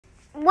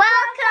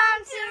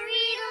Welcome to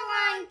Read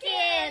Along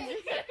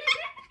Kids!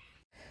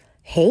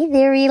 Hey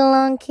there, Read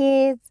Along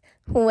Kids!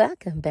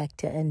 Welcome back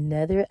to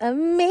another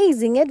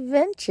amazing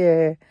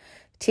adventure.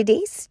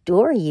 Today's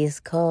story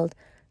is called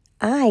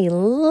I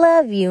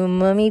Love You,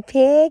 Mummy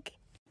Pig.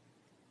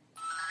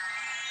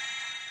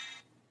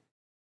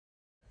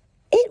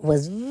 It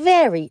was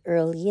very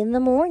early in the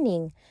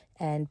morning,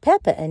 and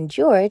Peppa and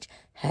George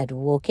had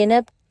woken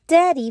up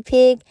Daddy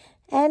Pig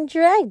and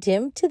dragged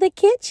him to the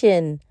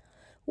kitchen.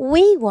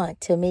 "We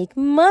want to make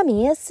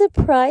Mummy a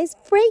surprise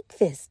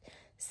breakfast,"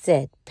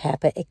 said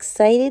Peppa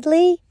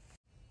excitedly.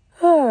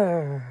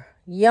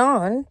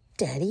 Yawned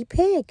Daddy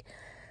Pig.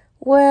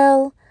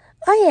 "Well,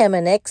 I am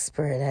an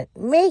expert at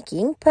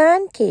making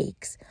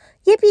pancakes."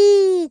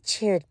 "Yippee!"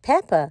 cheered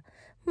Peppa.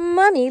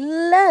 "Mummy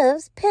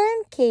loves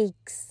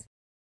pancakes."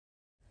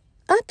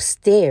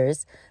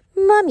 Upstairs,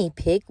 Mummy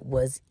Pig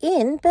was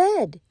in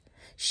bed.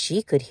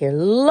 She could hear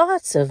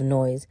lots of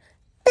noise.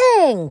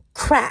 Bang!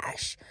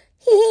 Crash!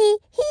 Hee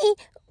hee!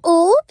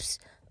 Oops!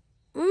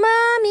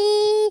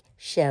 "Mommy!"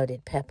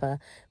 shouted Peppa.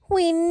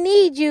 "We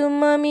need you,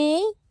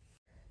 Mummy!"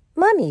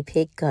 Mummy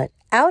Pig got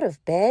out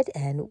of bed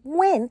and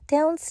went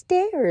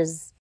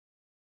downstairs.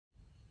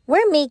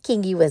 "We're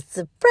making you a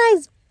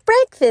surprise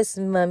breakfast,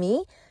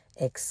 Mummy,"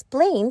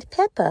 explained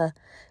Peppa.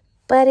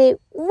 "But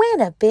it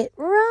went a bit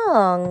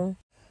wrong."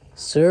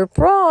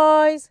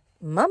 "Surprise!"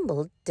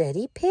 mumbled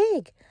Daddy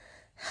Pig.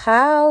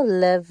 "How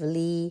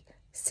lovely,"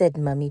 said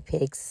Mummy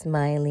Pig,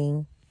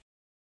 smiling.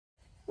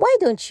 "Why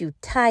don't you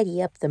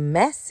tidy up the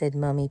mess," said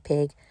Mummy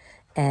Pig,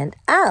 "and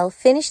I'll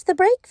finish the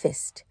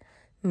breakfast."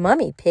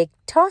 Mummy Pig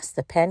tossed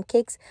the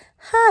pancakes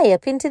high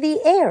up into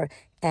the air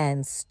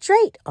and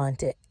straight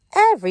onto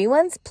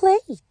everyone's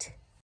plate.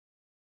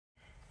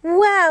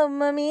 "Wow,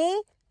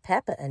 Mummy!"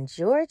 Peppa and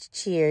George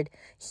cheered.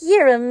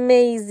 "You're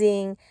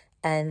amazing!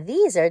 And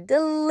these are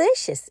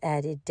delicious,"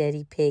 added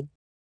Daddy Pig.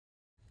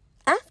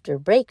 After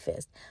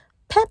breakfast,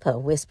 Peppa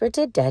whispered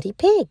to Daddy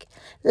Pig,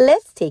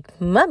 "Let's take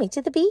Mummy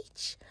to the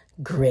beach."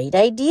 "Great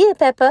idea,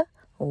 Peppa,"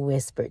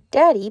 whispered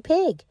Daddy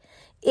Pig.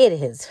 "It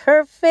is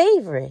her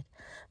favorite."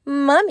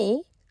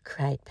 "Mummy,"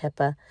 cried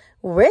Peppa,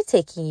 "we're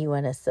taking you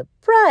on a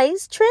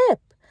surprise trip."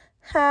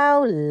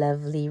 "How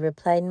lovely,"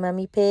 replied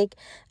Mummy Pig.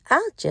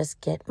 "I'll just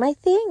get my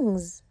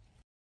things."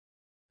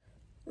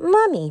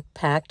 Mummy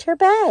packed her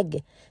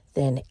bag.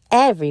 Then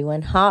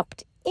everyone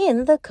hopped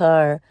in the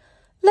car.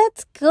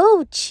 "Let's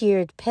go,"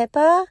 cheered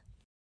Peppa.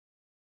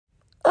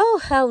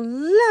 "Oh, how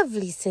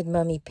lovely," said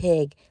Mummy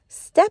Pig,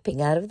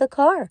 stepping out of the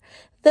car.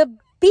 "The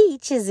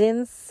beach is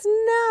in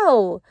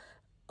snow."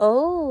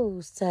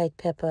 "Oh," sighed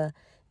Peppa,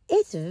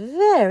 "it's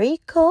very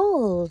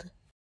cold."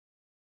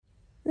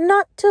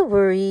 "Not to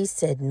worry,"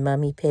 said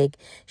Mummy Pig.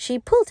 She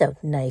pulled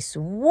out nice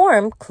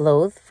warm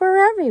clothes for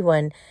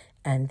everyone,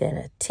 and then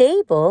a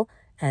table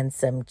and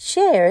some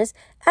chairs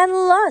and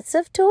lots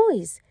of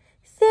toys.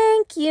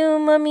 "Thank you,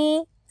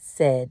 Mummy,"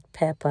 said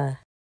Peppa.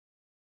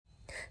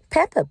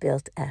 Peppa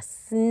built a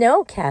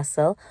snow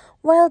castle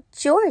while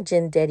George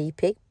and Daddy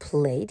Pig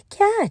played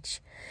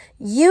catch.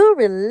 "You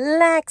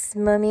relax,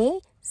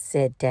 Mummy,"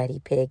 said Daddy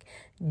Pig.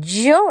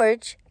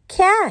 "George,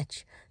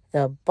 catch!"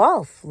 The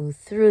ball flew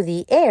through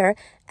the air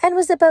and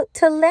was about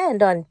to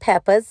land on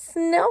Peppa's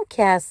snow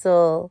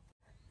castle.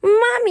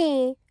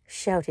 "Mummy!"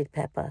 shouted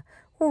Peppa.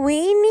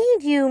 "We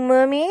need you,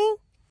 Mummy."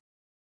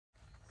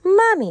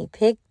 Mummy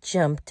Pig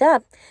jumped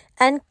up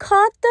and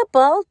caught the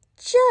ball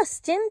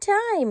just in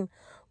time.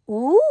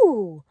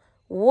 "Ooh!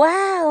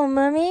 Wow,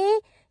 Mummy!"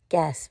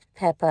 gasped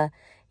Peppa.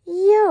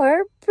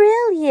 "You're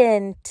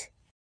brilliant."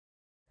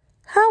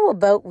 "How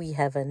about we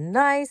have a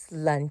nice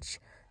lunch?"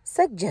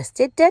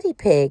 suggested Daddy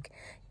Pig,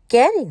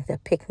 getting the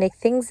picnic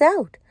things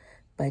out.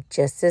 But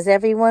just as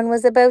everyone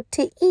was about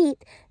to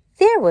eat,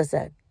 there was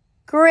a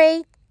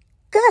great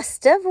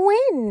gust of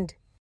wind.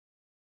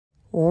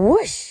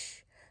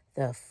 Whoosh!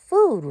 The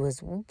food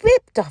was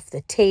whipped off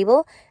the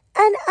table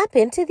and up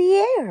into the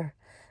air.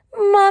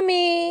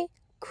 "Mummy!"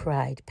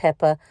 cried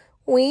Peppa.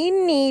 "We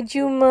need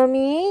you,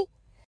 Mummy."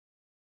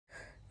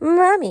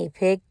 Mummy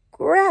Pig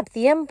grabbed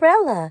the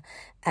umbrella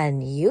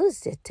and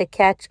used it to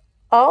catch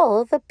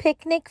all the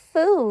picnic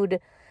food.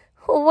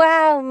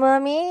 "Wow,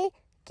 Mummy!"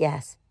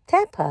 gasped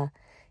Peppa.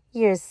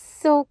 "You're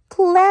so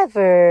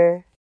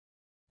clever."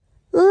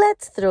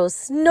 "Let's throw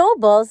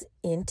snowballs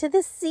into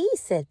the sea,"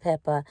 said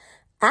Peppa,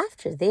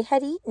 after they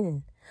had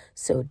eaten.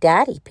 So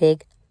Daddy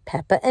Pig,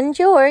 Peppa, and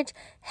George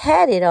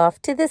headed off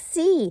to the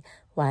sea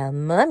while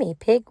Mummy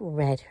Pig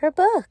read her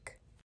book.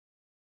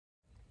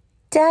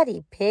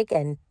 Daddy Pig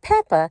and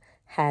Peppa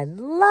had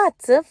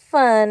lots of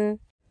fun.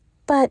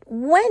 But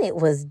when it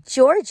was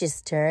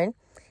George's turn,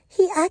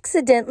 he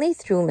accidentally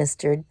threw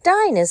Mr.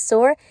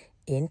 Dinosaur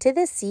into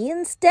the sea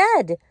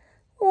instead.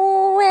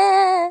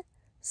 "Wah!"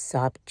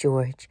 sobbed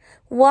George,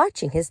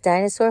 watching his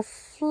dinosaur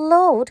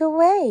float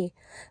away.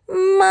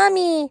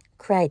 "Mummy!"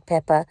 cried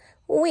Peppa.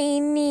 "We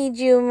need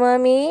you,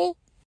 Mummy."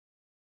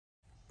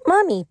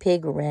 Mummy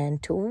Pig ran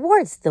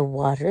towards the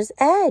water's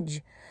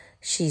edge.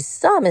 She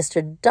saw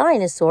Mr.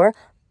 Dinosaur,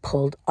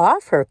 pulled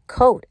off her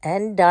coat,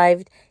 and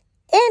dived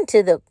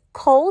into the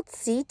cold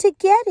sea to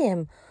get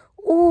him.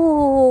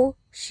 Ooh,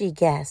 she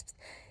gasped.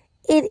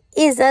 It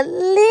is a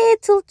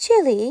little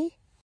chilly.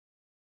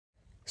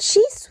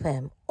 She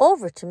swam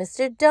over to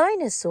Mr.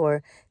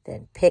 Dinosaur,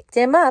 then picked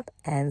him up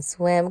and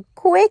swam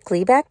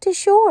quickly back to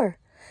shore.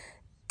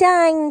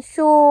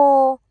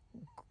 Dinosaur!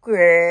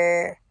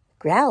 Grrr!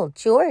 Growled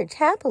George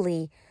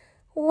happily.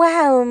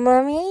 Wow,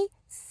 Mummy,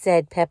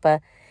 said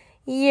Peppa.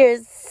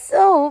 You're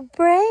so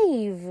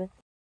brave.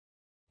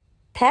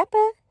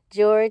 Peppa,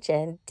 George,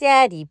 and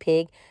Daddy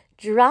Pig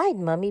dried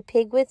Mummy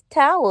Pig with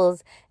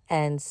towels,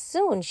 and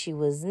soon she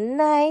was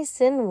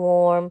nice and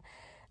warm.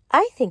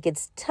 I think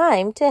it's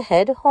time to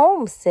head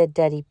home, said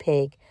Daddy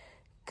Pig.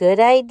 Good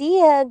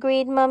idea,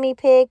 agreed Mummy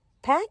Pig,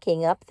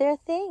 packing up their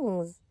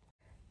things.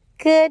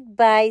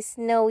 Goodbye,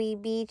 Snowy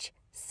Beach,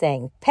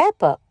 sang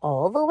Peppa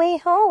all the way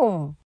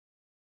home.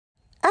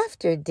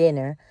 After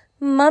dinner,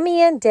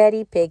 Mummy and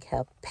Daddy Pig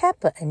helped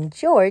Peppa and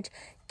George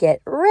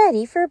get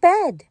ready for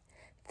bed.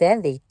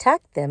 Then they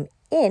tucked them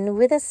in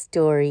with a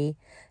story.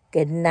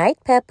 Good night,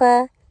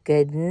 Peppa.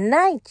 Good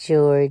night,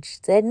 George,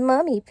 said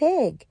Mummy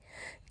Pig.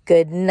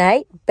 Good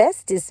night,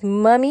 bestest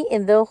Mummy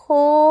in the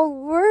whole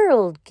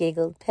world,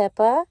 giggled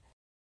Peppa.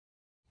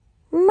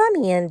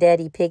 Mummy and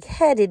Daddy Pig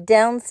headed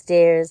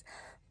downstairs,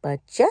 but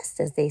just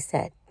as they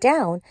sat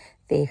down,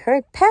 they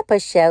heard Peppa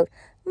shout,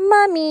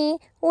 Mummy,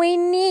 we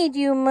need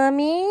you,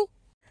 Mummy.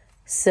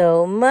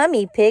 So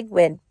Mummy Pig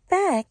went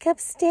back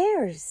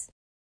upstairs.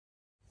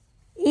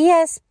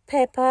 Yes,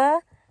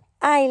 Peppa,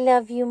 I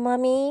love you,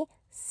 Mummy,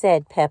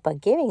 said Peppa,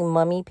 giving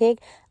Mummy Pig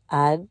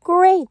a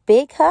great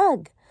big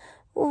hug.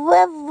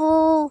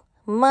 Woo,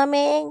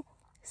 Mummy,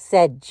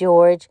 said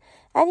George,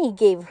 and he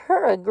gave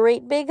her a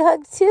great big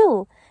hug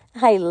too.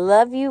 I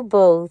love you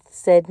both,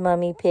 said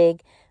Mummy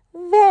Pig,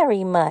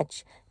 very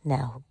much.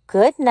 Now,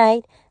 good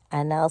night,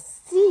 and I'll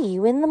see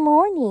you in the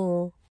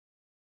morning.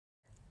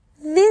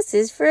 This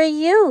is for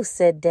you,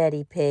 said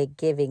Daddy Pig,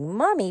 giving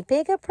Mummy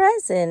Pig a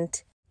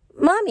present.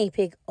 Mummy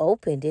Pig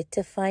opened it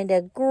to find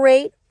a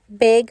great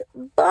big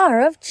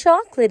bar of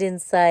chocolate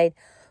inside.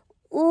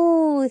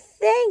 Ooh,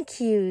 thank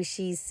you,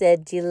 she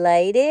said,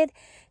 delighted.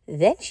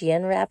 Then she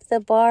unwrapped the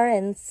bar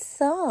and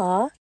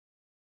saw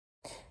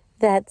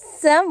that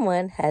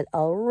someone had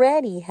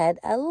already had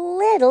a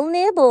little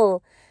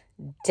nibble.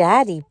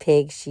 Daddy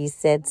Pig, she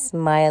said,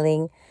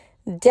 smiling.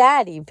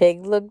 Daddy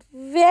Pig looked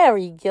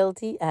very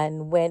guilty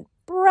and went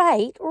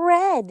bright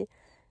red.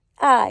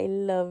 I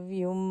love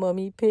you,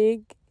 Mummy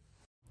Pig.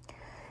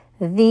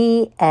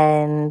 The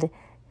end.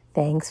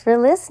 Thanks for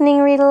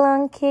listening, Read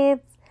Along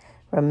Kids.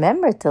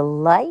 Remember to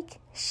like,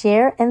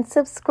 share, and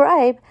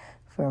subscribe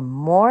for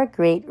more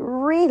great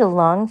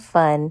read-along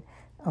fun.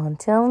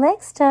 Until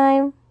next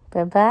time,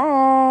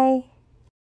 bye-bye.